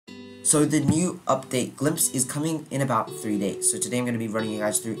So the new update Glimpse is coming in about 3 days. So today I'm going to be running you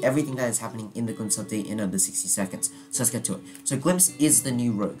guys through everything that is happening in the Glimpse update in under 60 seconds. So let's get to it. So Glimpse is the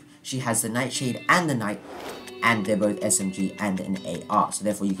new rogue. She has the Nightshade and the Knight, and they're both SMG and an AR, so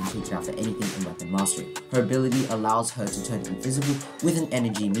therefore you can switch it out for anything in Weapon Mastery. Her ability allows her to turn invisible with an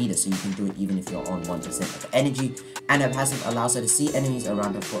energy meter, so you can do it even if you're on 1% of energy, and her passive allows her to see enemies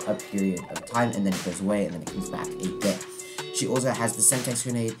around her for a period of time, and then it goes away, and then it comes back again. She also has the Semtex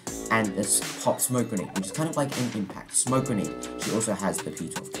grenade and the Pop Smoke grenade, which is kind of like an impact smoke grenade. She also has the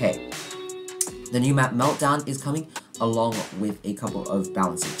P12K. The new map Meltdown is coming, along with a couple of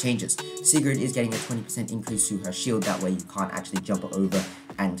balancing changes. Sigrid is getting a 20% increase to her shield, that way you can't actually jump over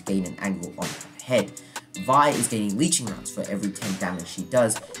and gain an angle on her head. Vi is getting leeching rounds for every 10 damage she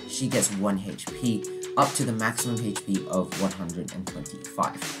does. She gets 1 HP, up to the maximum HP of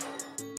 125.